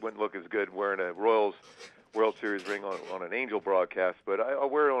it wouldn't look as good wearing a Royals World Series ring on an Angel broadcast. But I'll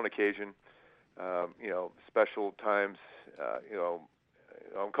wear it on occasion. Special times.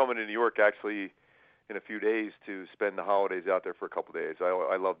 I'm coming to New York actually in a few days to spend the holidays out there for a couple of days.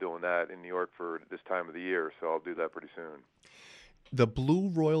 I love doing that in New York for this time of the year, so I'll do that pretty soon. The blue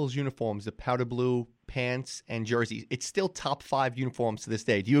Royals uniforms, the powder blue pants and jerseys, it's still top 5 uniforms to this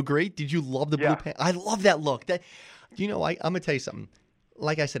day. Do you agree? Did you love the blue pants? I love that look. I'm going to tell you something.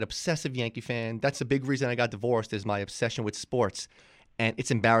 Like I said, obsessive Yankee fan. That's the big reason I got divorced, is my obsession with sports. And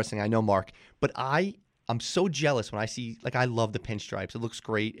it's embarrassing, I know, Mark. But I'm so jealous when I see, I love the pinstripes. It looks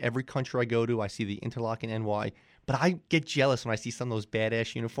great. Every country I go to, I see the interlock in NY. But I get jealous when I see some of those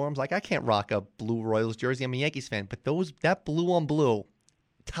badass uniforms. Like, I can't rock a blue Royals jersey. I'm a Yankees fan. But that blue on blue,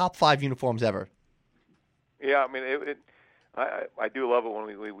 top 5 uniforms ever. Yeah, I mean, I do love it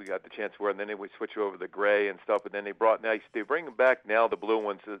when we got the chance to wear, and then they would switch over the gray and stuff. But then they bring them back now, the blue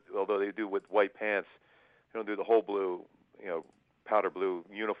ones. Although they do with white pants, they don't do the whole blue, powder blue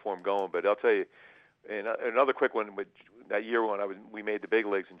uniform going. But I'll tell you, and another quick one. That year when we made the big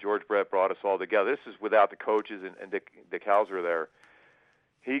leagues, and George Brett brought us all together. This is without the coaches and Dick Hauser there.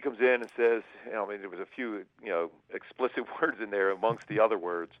 He comes in and says, there was a few, explicit words in there amongst the other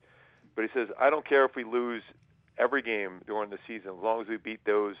words, but he says, I don't care if we lose every game during the season, as long as we beat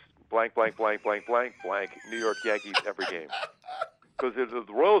those blank, blank, blank, blank, blank, blank New York Yankees every game. Because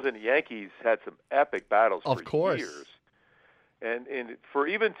the Royals and the Yankees had some epic battles for years. And for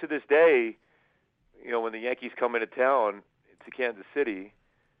even to this day, when the Yankees come into town to Kansas City,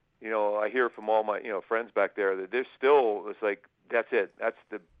 I hear from all my, friends back there that they're still, it's like, that's it. That's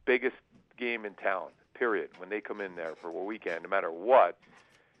the biggest game in town, period. When they come in there for a weekend, no matter what,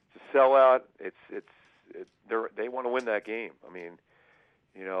 it's a sellout. They want to win that game. I mean,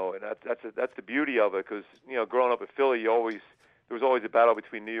 and that's the beauty of it. Because growing up in Philly, there was always a battle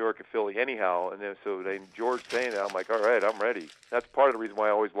between New York and Philly, anyhow. And then George saying that, I'm like, all right, I'm ready. That's part of the reason why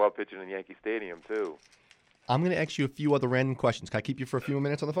I always love pitching in Yankee Stadium too. I'm going to ask you a few other random questions. Can I keep you for a few more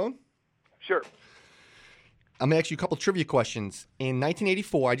minutes on the phone? Sure. I'm going to ask you a couple trivia questions. In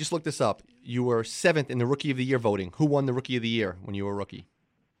 1984, I just looked this up, you were 7th in the Rookie of the Year voting. Who won the Rookie of the Year when you were a rookie?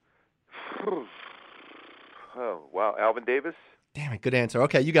 Oh, wow. Alvin Davis? Damn it, good answer.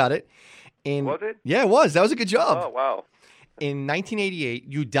 Okay, you got it. Was it? Yeah, it was. That was a good job. Oh, wow. In 1988,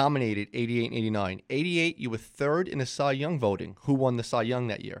 you dominated 88 and 89. 88, you were 3rd in the Cy Young voting. Who won the Cy Young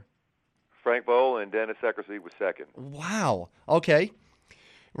that year? Frank Bowl, and Dennis Eckersley was 2nd. Wow. Okay.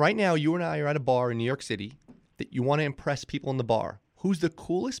 Right now, you and I are at a bar in New York City that you want to impress people in the bar. Who's the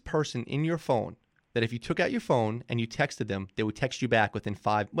coolest person in your phone that if you took out your phone and you texted them, they would text you back within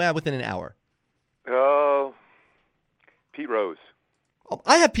an hour? Pete Rose. Oh,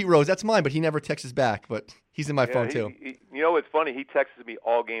 I have Pete Rose. That's mine, but he never texts back. But he's in my phone too. It's funny. He texts me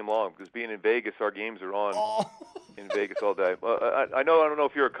all game long because being in Vegas, our games are on in Vegas all day. I don't know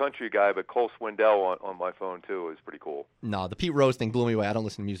if you're a country guy, but Cole Swindell on my phone too is pretty cool. No, the Pete Rose thing blew me away. I don't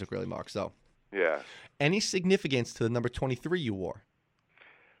listen to music really, Mark. So. Yeah. Any significance to the number 23 you wore?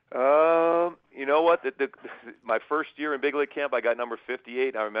 You know what? My first year in big league camp, I got number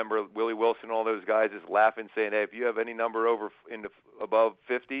 58. I remember Willie Wilson and all those guys just laughing, saying, "Hey, if you have any number above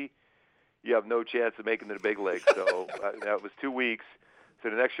 50, you have no chance of making the big league." So that was 2 weeks. So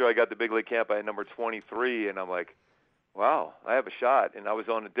the next year I got the big league camp, I had number 23, and I'm like, "Wow, I have a shot." And I was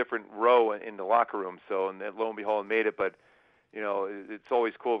on a different row in the locker room. So and then, lo and behold, I made it. But it's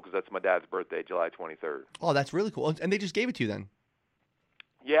always cool because that's my dad's birthday, July 23rd. Oh, that's really cool. And they just gave it to you then?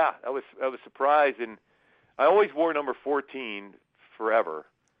 Yeah, I was surprised, and I always wore number 14 forever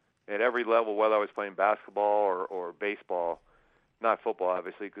at every level, whether I was playing basketball or baseball, not football,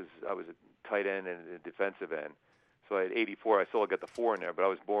 obviously, because I was a tight end and a defensive end. So I had 84. I still got the 4 in there, but I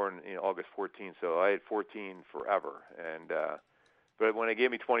was born August 14, so I had 14 forever. And but when they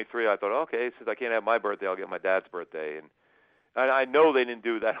gave me 23, I thought, okay, since I can't have my birthday, I'll get my dad's birthday. And I know they didn't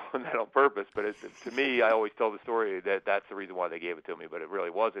do that on purpose, but to me, I always tell the story that that's the reason why they gave it to me, but it really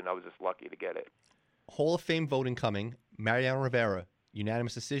wasn't. I was just lucky to get it. Hall of Fame voting coming. Mariano Rivera,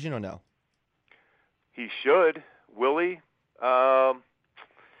 unanimous decision or no? He should. Willie? I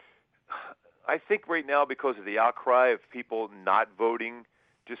think right now because of the outcry of people not voting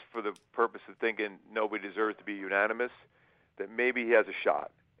just for the purpose of thinking nobody deserves to be unanimous, that maybe he has a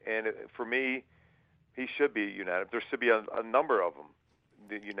shot. And for me, he should be unanimous. There should be a number of them,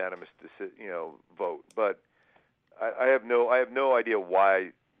 the unanimous, vote. But I have no idea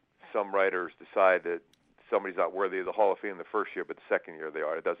why some writers decide that somebody's not worthy of the Hall of Fame the first year, but the second year they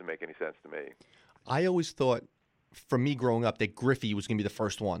are. It doesn't make any sense to me. I always thought, for me growing up, that Griffey was going to be the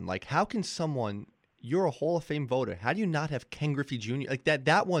first one. Like, how can you're a Hall of Fame voter. How do you not have Ken Griffey Jr.? Like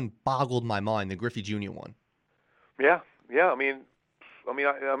that one boggled my mind, the Griffey Jr. one. Yeah. I mean,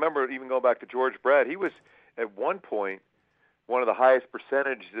 I remember even going back to George Brett. He was at one point one of the highest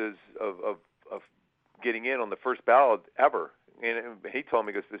percentages of getting in on the first ballot ever. And he told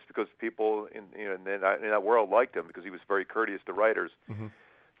me it's because people in that world liked him because he was very courteous to writers. Mm-hmm.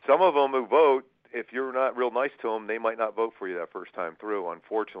 Some of them who vote, if you're not real nice to them, they might not vote for you that first time through,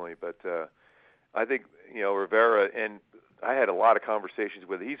 unfortunately. But I think Rivera, and I had a lot of conversations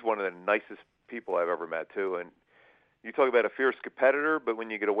with him. He's one of the nicest people I've ever met too. And you talk about a fierce competitor, but when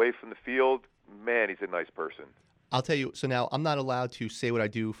you get away from the field, man, he's a nice person. I'll tell you, so now I'm not allowed to say what I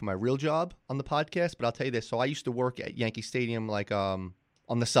do for my real job on the podcast, but I'll tell you this. So I used to work at Yankee Stadium, like on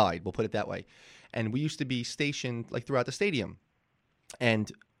the side, we'll put it that way. And we used to be stationed like throughout the stadium.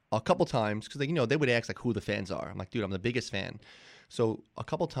 And a couple times, because they would ask like who the fans are. I'm like, dude, I'm the biggest fan. So a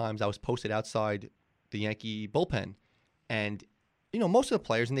couple times I was posted outside the Yankee bullpen, and most of the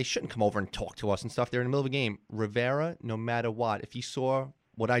players, and they shouldn't come over and talk to us and stuff. They're in the middle of a game. Rivera, no matter what, if he saw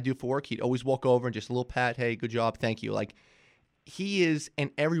what I do for work, he'd always walk over and just a little pat, hey, good job, thank you. Like, he is, and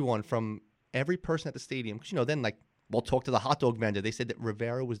everyone from every person at the stadium, because then like we'll talk to the hot dog vendor. They said that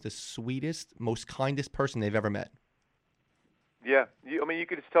Rivera was the sweetest, most kindest person they've ever met. Yeah, you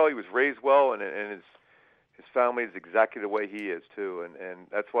could just tell he was raised well, and his family is exactly the way he is too, and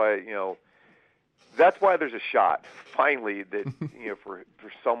that's why there's a shot finally that for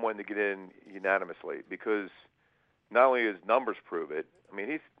someone to get in unanimously, because not only his numbers prove it. I mean,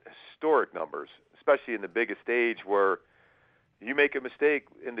 he's historic numbers, especially in the biggest stage where you make a mistake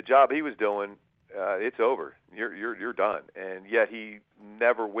in the job he was doing, it's over. You're done, and yet he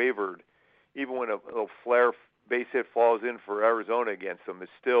never wavered, even when a little flare base hit falls in for Arizona against them. Is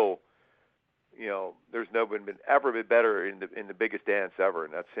still, there's no one ever been better in the biggest dance ever,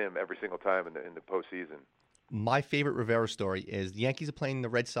 and that's him every single time in the postseason. My favorite Rivera story is the Yankees are playing the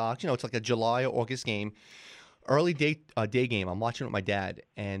Red Sox. It's like a July or August game, early day game. I'm watching with my dad,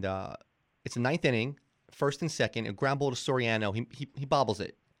 and it's the ninth inning, first and second, a ground ball to Soriano. He bobbles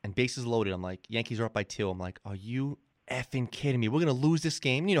it, and bases loaded. I'm like, Yankees are up by 2. I'm like, are you effing kidding me? We're gonna lose this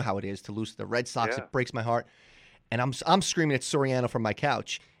game. You know how it is to lose to the Red Sox. Yeah. It breaks my heart. And I'm screaming at Soriano from my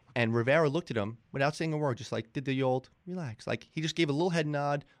couch. And Rivera looked at him without saying a word, just like did the old relax. Like, he just gave a little head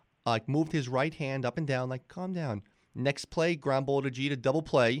nod, like moved his right hand up and down, like, calm down. Next play, ground ball to Jeter, double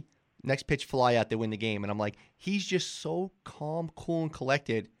play. Next pitch, fly out, they win the game. And I'm like, he's just so calm, cool, and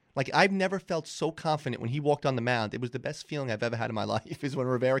collected. Like, I've never felt so confident when he walked on the mound. It was the best feeling I've ever had in my life, is when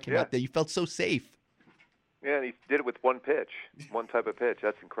Rivera came out there. You felt so safe. Yeah, and he did it with one pitch, one type of pitch.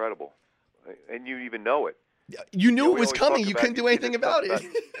 That's incredible. And you even know it. You knew it was coming. You couldn't do anything about it.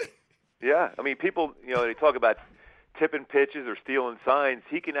 Yeah. I mean, people, they talk about tipping pitches or stealing signs.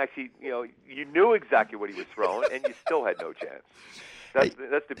 He can actually, you knew exactly what he was throwing, and you still had no chance.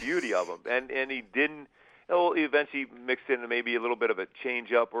 That's the beauty of him. And he didn't. He eventually mixed in maybe a little bit of a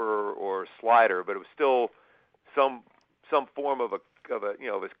change-up or slider, but it was still some form of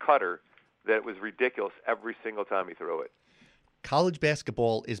his cutter that was ridiculous every single time he threw it. College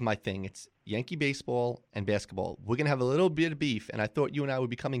basketball is my thing. It's Yankee baseball and basketball. We're going to have a little bit of beef, and I thought you and I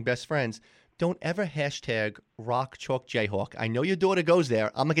would be becoming best friends. Don't ever hashtag Rock Chalk Jayhawk. I know your daughter goes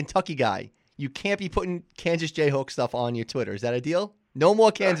there. I'm a Kentucky guy. You can't be putting Kansas Jayhawk stuff on your Twitter. Is that a deal? No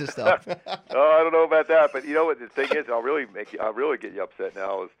more Kansas stuff. Oh, I don't know about that, but you know what the thing is? I'll really get you upset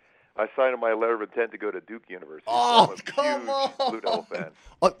now. Is I signed my letter of intent to go to Duke University. Oh, so come on! Blue Devil fan.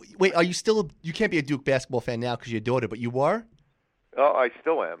 Oh, wait, are you still? You can't be a Duke basketball fan now because of your daughter, but you were. Oh, I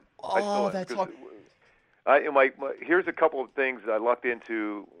still am. Oh, that's hard. Here's a couple of things I lucked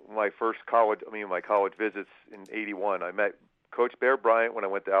into my college visits in '81. I met Coach Bear Bryant when I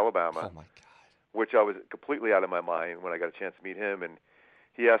went to Alabama. Oh my God! Which I was completely out of my mind when I got a chance to meet him, and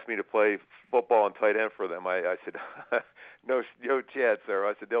he asked me to play football and tight end for them. I said, no chance, sir.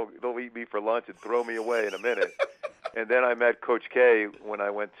 I said they'll eat me for lunch and throw me away in a minute. And then I met Coach K when I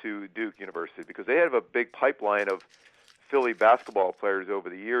went to Duke University, because they have a big pipeline of Philly basketball players over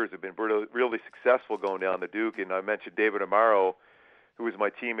the years have been really successful going down to Duke. And I mentioned David Amaro, who was my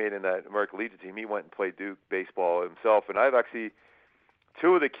teammate in that American Legion team. He went and played Duke baseball himself. And I've actually,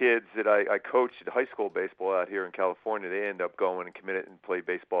 two of the kids that I coached at high school baseball out here in California, they end up going and committed and played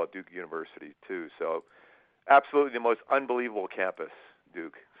baseball at Duke University too. So absolutely the most unbelievable campus,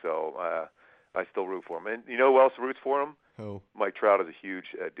 Duke. So I still root for him. And you know who else roots for him? Who? Mike Trout is a huge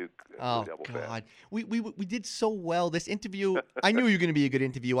Duke Blue Devil God. fan. We did so well. This interview, I knew you were going to be a good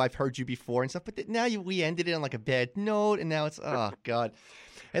interview. I've heard you before and stuff, but now we ended it on like a bad note, and now it's, oh, God.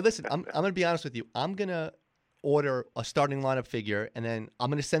 Hey, listen, I'm going to be honest with you. I'm going to order a starting lineup figure, and then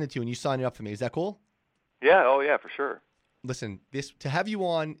I'm going to send it to you, and you sign it up for me. Is that cool? Yeah, oh yeah, for sure. Listen, to have you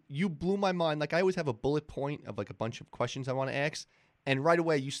on, you blew my mind. Like, I always have a bullet point of like a bunch of questions I want to ask, and right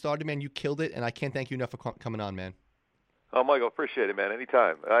away you started, man. You killed it, and I can't thank you enough for coming on, man. Oh, Michael, appreciate it, man.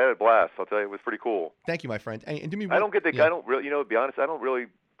 Anytime. I had a blast. I'll tell you, it was pretty cool. Thank you, my friend. And do me. I don't really, to be honest, I don't really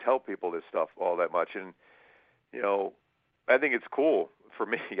tell people this stuff all that much, and I think it's cool for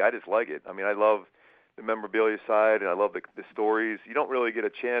me. I just like it. I mean, I love the memorabilia side, and I love the stories. You don't really get a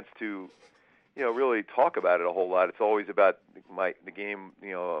chance to, really talk about it a whole lot. It's always about the game.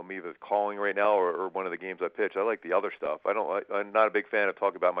 I'm either calling right now or one of the games I pitch. I like the other stuff. I'm not a big fan of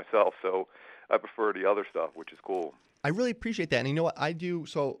talking about myself, so I prefer the other stuff, which is cool. I really appreciate that. And you know what I do?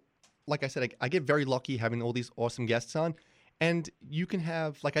 So, like I said, I get very lucky having all these awesome guests on. And you can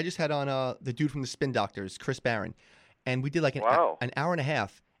have, like I just had on the dude from the Spin Doctors, Chris Barron. And we did like an hour and a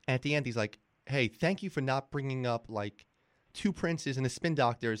half. at the end, he's like, hey, thank you for not bringing up, like, Two Princes and the Spin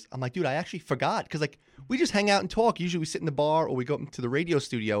Doctors. I'm like, dude, I actually forgot. Because, like, we just hang out and talk. Usually we sit in the bar or we go up to the radio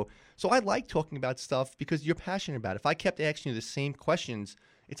studio. So I like talking about stuff because you're passionate about it. If I kept asking you the same questions,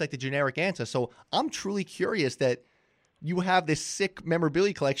 it's like the generic answer. So I'm truly curious that you have this sick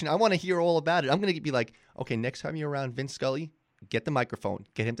memorabilia collection. I want to hear all about it. I'm going to be like, okay, next time you're around Vince Scully, get the microphone.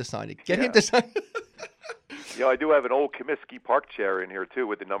 Get him to sign it. Get him to sign it. I do have an old Comiskey Park chair in here, too,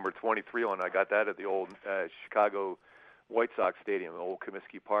 with the number 23 on. I got that at the old Chicago White Sox Stadium, old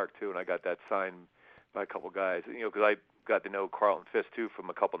Comiskey Park, too, and I got that signed by a couple guys. Because I got to know Carlton Fisk, too, from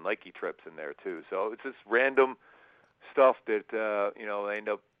a couple Nike trips in there, too. So it's just random stuff that, I end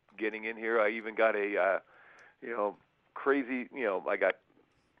up getting in here. I even got a, crazy, I got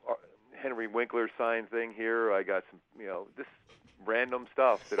Henry Winkler signed thing here. I got some, this random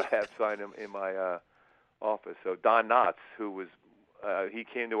stuff that I have signed in my office. So Don Knotts, who was, he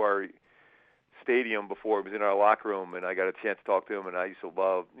came to our stadium before. He was in our locker room, and I got a chance to talk to him, and I used to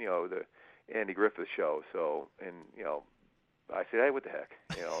love, the Andy Griffith show. So, and, I said, hey, what the heck,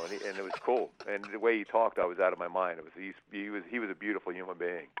 and it was cool. And the way he talked, I was out of my mind. It was, he was a beautiful human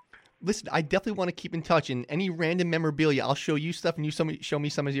being. Listen, I definitely want to keep in touch. And any random memorabilia, I'll show you stuff, and you show me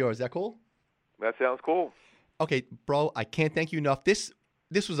some of yours. Is that cool? That sounds cool. Okay, bro, I can't thank you enough. This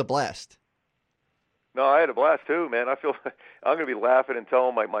was a blast. No, I had a blast too, man. I feel I'm going to be laughing and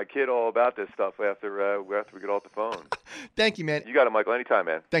telling my kid all about this stuff after we get off the phone. Thank you, man. You got it, Michael. Anytime,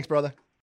 man. Thanks, brother.